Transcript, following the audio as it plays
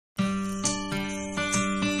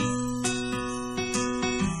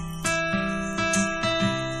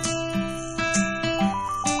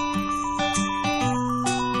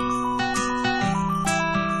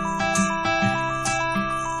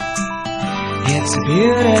It's a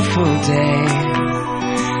beautiful day,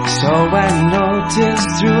 so I noticed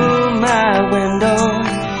through my window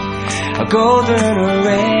a golden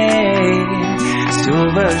array,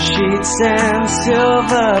 silver sheets and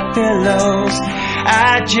silver pillows.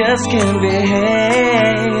 I just can't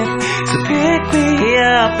behave, so pick me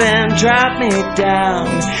up and drop me down,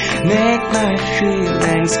 make my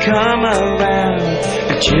feelings come around.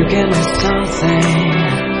 But you give me something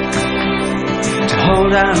to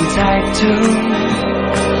hold on tight to.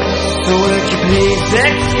 So would you please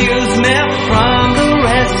excuse me from the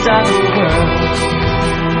rest of the world?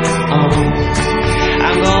 Oh,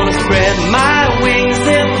 I'm gonna spread my wings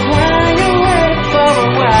and fly away for a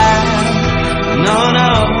while. No,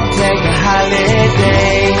 take a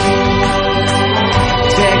holiday.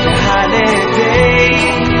 Take a holiday.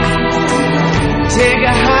 Take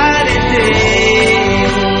a holiday.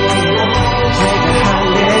 Take a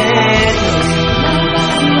holiday.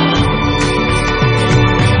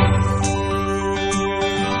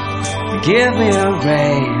 Give me a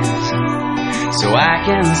raise so I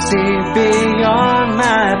can see beyond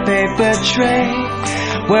my paper tray.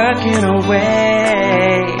 Working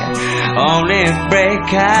away, only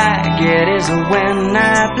break I get is when I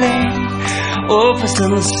blink over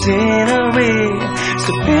some scenery.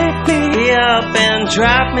 So pick me up and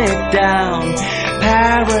drop me down,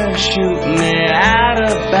 parachute me out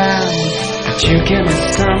of bounds. But you give me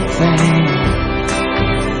something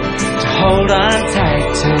to hold on tight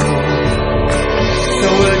to. So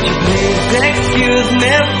would you please excuse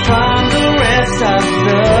me from the rest of the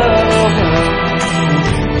world?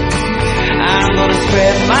 I'm gonna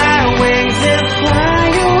spread my wings and fly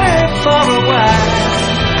away for a while.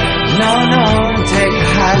 No, take a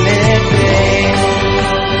holiday.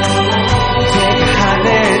 Take a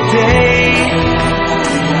holiday.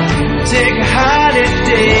 Take a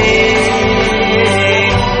holiday.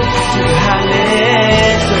 Take a holiday.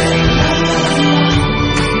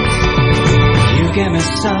 You give me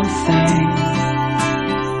something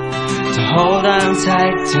to hold on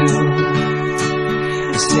tight to.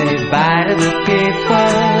 Say bye to the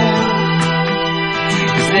people,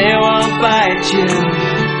 'cause they won't bite you.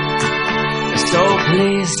 So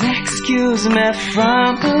please excuse me from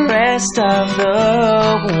the rest of the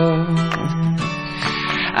world.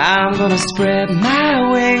 I'm gonna spread my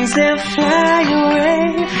wings and fly away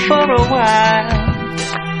for a while.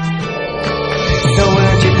 So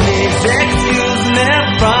would you please excuse me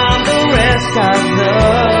from the rest of the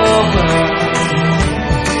world?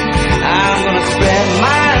 I'm gonna spread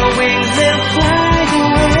my